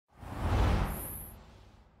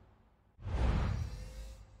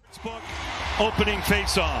Book opening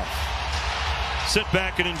faceoff. Sit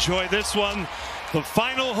back and enjoy this one. The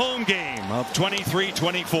final home game of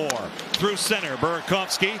 23-24. Through center,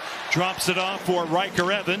 Burakovsky drops it off for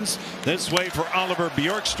Riker Evans. This way for Oliver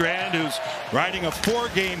Bjorkstrand, who's riding a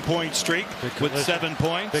 4-game point streak with 7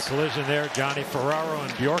 points. Big collision there, Johnny Ferraro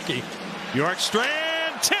and Bjorky.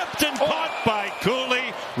 Bjorkstrand tipped and caught by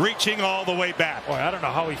Cooley, reaching all the way back. Boy, I don't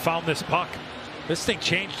know how he found this puck. This thing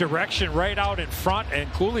changed direction right out in front,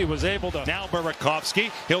 and Cooley was able to. Now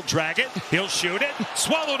Burakovsky, he'll drag it, he'll shoot it,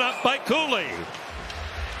 swallowed up by Cooley.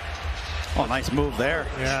 Oh, nice move there.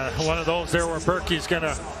 Yeah, one of those there where Berkey's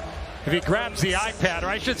gonna, if he grabs the iPad, or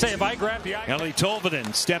I should say if I grab the iPad. Ellie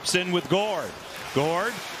Tolvanen steps in with Gord.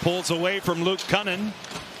 Gord pulls away from Luke Cunnin.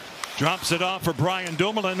 Drops it off for Brian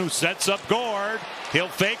Dumoulin, who sets up Gord. He'll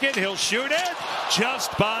fake it, he'll shoot it,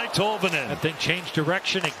 just by Tolvanen. That thing changed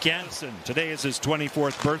direction again. Today is his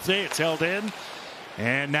 24th birthday. It's held in.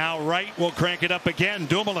 And now Wright will crank it up again.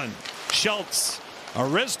 Dumoulin, Schultz, a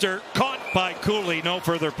wrister caught by Cooley. No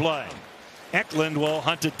further play. Eklund will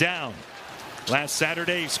hunt it down. Last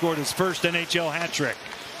Saturday, he scored his first NHL hat trick.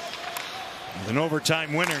 An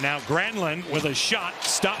overtime winner. Now Granlund with a shot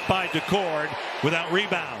stopped by DeCord without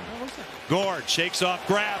rebound. Gord shakes off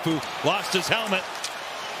Graf, who lost his helmet.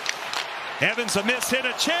 Evans a miss hit,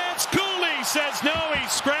 a chance. Cooley says no. He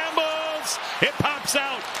scrambles. It pops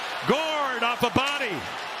out. Gord off a body.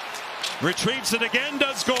 Retrieves it again,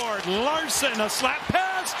 does Gord. Larson, a slap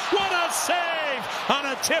pass. What a save on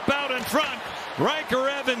a tip out in front. Riker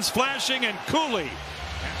Evans flashing, and Cooley.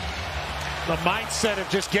 The mindset of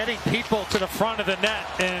just getting people to the front of the net,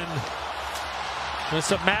 and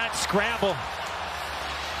it's a mad scramble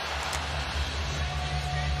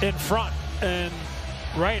in front, and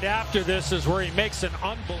right after this is where he makes an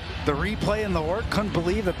unbelievable. The replay and the work, couldn't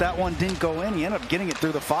believe that that one didn't go in. He ended up getting it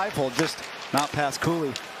through the 5-hole, just not past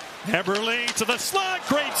Cooley. Eberle to the slot.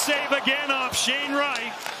 Great save again off Shane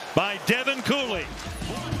Wright by Devin Cooley.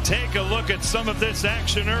 Take a look at some of this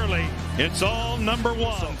action early. It's all number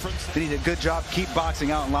one. They did a good job keep boxing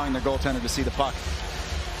out and allowing their goaltender to see the puck.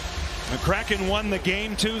 The Kraken won the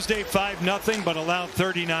game Tuesday 5-0, but allowed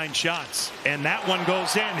 39 shots. And that one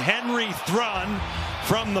goes in. Henry Thrun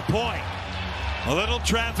from the point. A little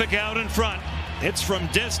traffic out in front. It's from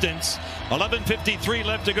distance. 11:53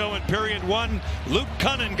 left to go in period one. Luke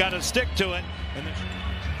Cunnin got a stick to it.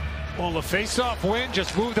 Well, the face-off win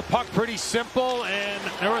just moved the puck pretty simple, and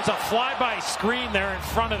there was a flyby screen there in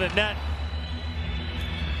front of the net.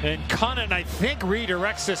 And Cunnin, I think,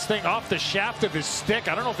 redirects this thing off the shaft of his stick.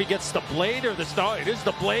 I don't know if he gets the blade or the star. It is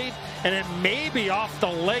the blade, and it may be off the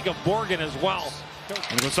leg of Borgen as well.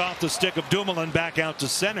 And it was off the stick of Dumoulin back out to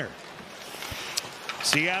center.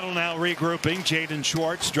 Seattle now regrouping. Jaden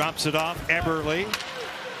Schwartz drops it off. Eberle.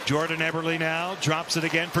 Jordan Eberle now drops it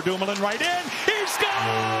again for Dumoulin. Right in. He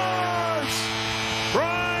scores!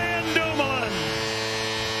 Brian Dumoulin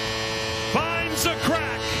finds a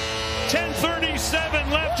crack. 10:37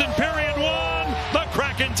 left in period one. The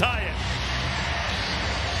Kraken tie it.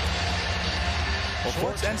 Well,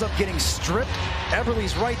 Schwartz ends up getting stripped.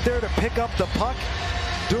 Eberle's right there to pick up the puck.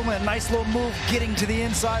 Dumoulin, a nice little move, getting to the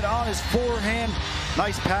inside on his forehand.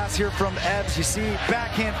 Nice pass here from Ebbs. You see,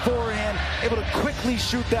 backhand, forehand, able to quickly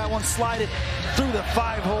shoot that one, slide it through the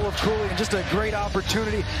 5-hole of Cooley, and just a great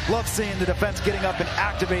opportunity. Love seeing the defense getting up and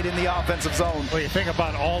activating the offensive zone. Well, you think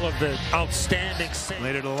about all of the outstanding saves.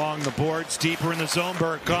 Laid it along the boards, deeper in the zone.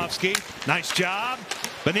 Burakovsky, nice job.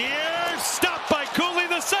 Beniers, stopped by Cooley,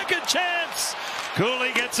 the second chance.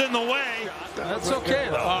 Cooley gets in the way. That's okay,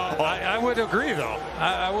 though. I would agree, though.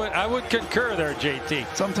 I would concur there, JT.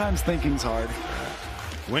 Sometimes thinking's hard.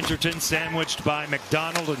 Winterton sandwiched by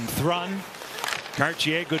McDonald and Thrun.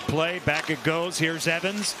 Cartier, good play. Back it goes. Here's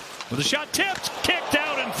Evans with a shot tipped, kicked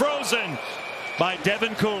out and frozen by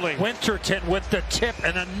Devin Cooley. Winterton with the tip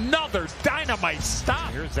and another dynamite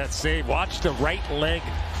stop. Here's that save. Watch the right leg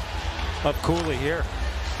of Cooley here.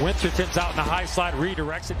 Winterton's out in the high slide,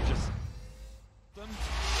 redirects it.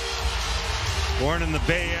 Born in the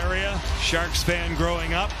Bay Area, Sharks fan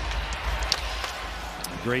growing up.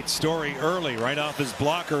 Great story early, right off his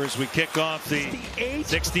blocker as we kick off the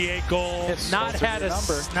 68 goals. Has not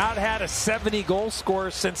had a 70 goal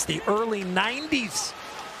scorer since the early 90s.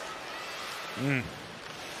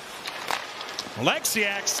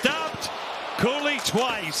 Oleksiak stopped. Cooley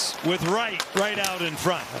twice with right out in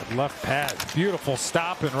front. That left pad, beautiful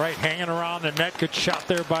stop and right hanging around the net. Good shot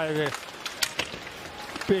there by the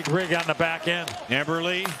big rig on the back end.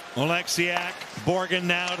 Eberle, Oleksiak, Borgen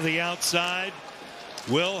now to the outside.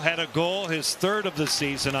 Will had a goal, his third of the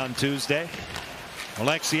season on Tuesday.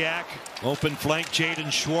 Oleksiak, open flank,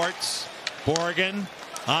 Jaden Schwartz. Borgen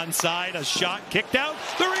Onside, a shot kicked out.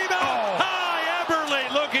 The rebound. High,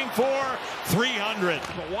 Eberle looking for 300.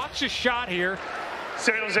 But watch the shot here.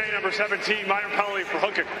 San Jose, number 17, minor penalty for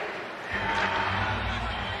hooking.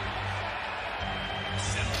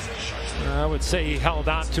 I would say he held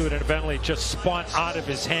on to it and eventually just spun out of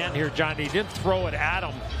his hand here, John. He didn't throw it at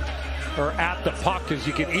him or at the puck, because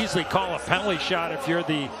you could easily call a penalty shot if you're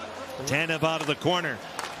the... Tanev out of the corner.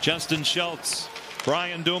 Justin Schultz.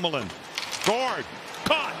 Brian Dumoulin. Scored.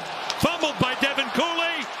 Caught. Fumbled by Devin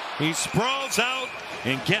Cooley. He sprawls out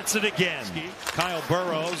and gets it again. Kyle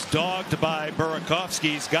Burroughs, dogged by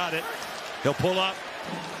Burakovsky. He's got it. He'll pull up.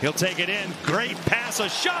 He'll take it in. Great pass. A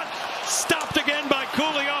shot. Stopped again by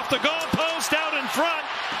Cooley off the goal post out in front.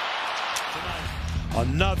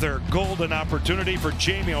 Another golden opportunity for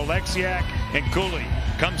Jamie Oleksiak, and Cooley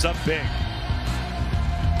comes up big.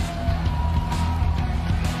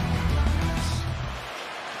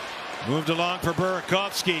 Moved along for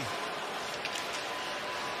Burakovsky.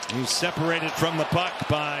 He's separated from the puck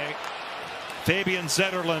by Fabian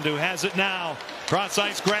Zetterlund, who has it now. Cross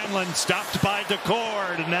ice, Granlund stopped by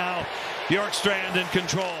Decord, and now Bjorkstrand in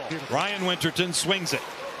control. Ryan Winterton swings it.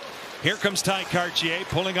 Here comes Ty Cartier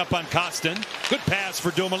pulling up on Kostin. Good pass for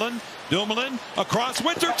Dumoulin. Dumoulin across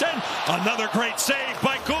Winterton. Another great save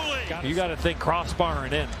by Cooley. You got to think crossbar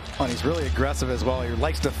and in. And he's really aggressive as well. He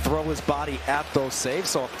likes to throw his body at those saves.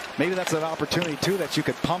 So maybe that's an opportunity too, that you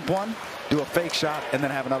could pump one, do a fake shot, and then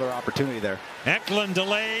have another opportunity there. Eklund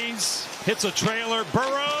delays, hits a trailer.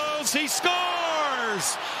 Burroughs, he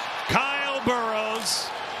scores! Kyle Burroughs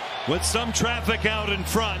with some traffic out in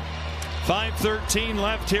front. 5:13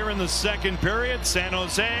 left here in the second period. San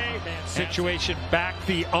Jose. Situation back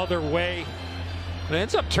the other way. It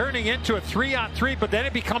ends up turning into a 3-on-3, but then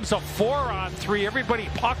it becomes a 4-on-3. Everybody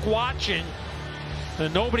puck watching,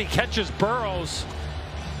 and nobody catches Burroughs.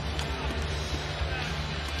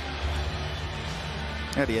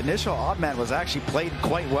 Yeah, the initial odd man was actually played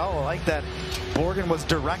quite well. I like that Borgen was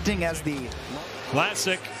directing as the...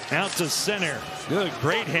 Vlasic out to center. Good,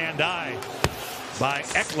 great hand-eye by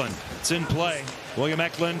Eklund. It's in play. William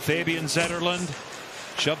Eklund, Fabian Zetterlund.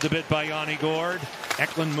 Shoved a bit by Yanni Gord.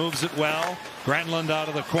 Eklund moves it well. Granlund out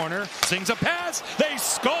of the corner. Sings a pass. They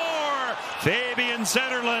score! Fabian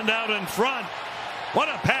Zetterlund out in front. What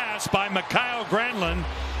a pass by Mikael Granlund,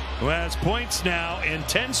 who has points now in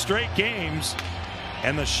 10 straight games.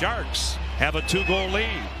 And the Sharks have a 2-goal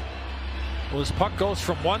lead. Well, this puck goes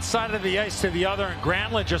from one side of the ice to the other, and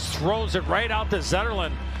Granlund just throws it right out to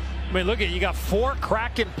Zetterlund. I mean, look at, you got 4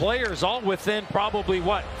 Kraken players all within probably,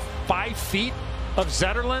 what, 5 feet of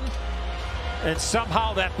Zetterlund? And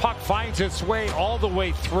somehow that puck finds its way all the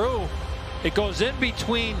way through. It goes in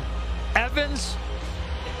between Evans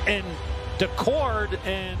and Decord,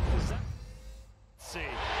 and... See,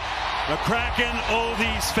 the Kraken owe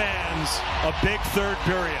these fans a big third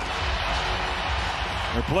period.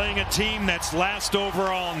 They're playing a team that's last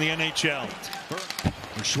overall in the NHL.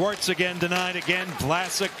 Schwartz again denied again.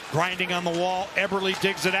 Vlasic grinding on the wall. Eberle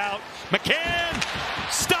digs it out.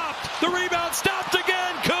 McCann stopped. The rebound stopped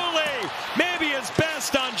again. Cooley maybe his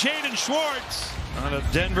best on Jaden Schwartz out of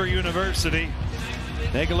Denver University.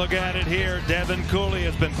 Take a look at it here. Devin Cooley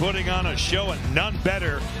has been putting on a show, and none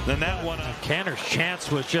better than that one. Canner's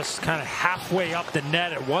chance was just kind of halfway up the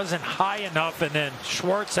net. It wasn't high enough, and then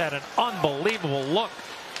Schwartz had an unbelievable look.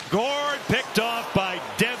 Gord picked off by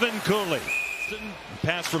Devin Cooley.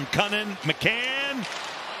 Pass from Cunnin. McCann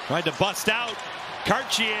tried to bust out.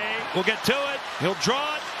 Cartier will get to it. He'll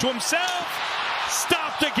draw it to himself.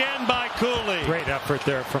 Stopped again by Cooley. Great effort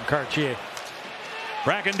there from Cartier.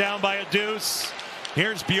 Kraken down by a deuce.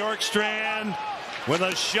 Here's Bjorkstrand with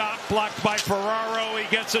a shot blocked by Ferraro. He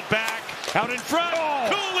gets it back out in front.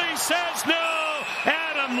 Cooley says no.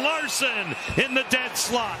 Adam Larson in the dead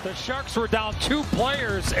slot. The Sharks were down 2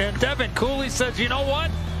 players, and Devin Cooley says, you know what?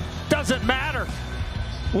 Doesn't matter.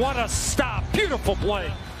 What a stop. Beautiful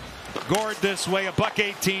play. Gord this way,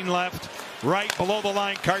 $1:18 left. Right below the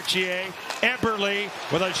line, Cartier. Eberle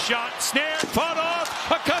with a shot, snared, fought off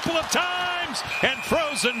a couple of times, and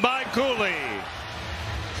frozen by Cooley.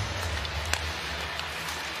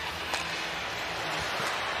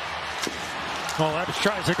 Well, that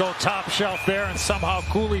tries to go top shelf there, and somehow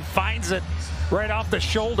Cooley finds it right off the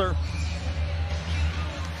shoulder.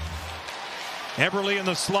 Eberle in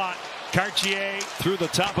the slot. Cartier through the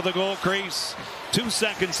top of the goal crease. 2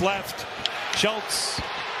 seconds left. Schultz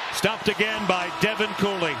stopped again by Devin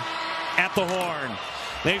Cooley at the horn.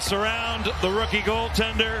 They surround the rookie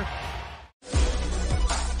goaltender.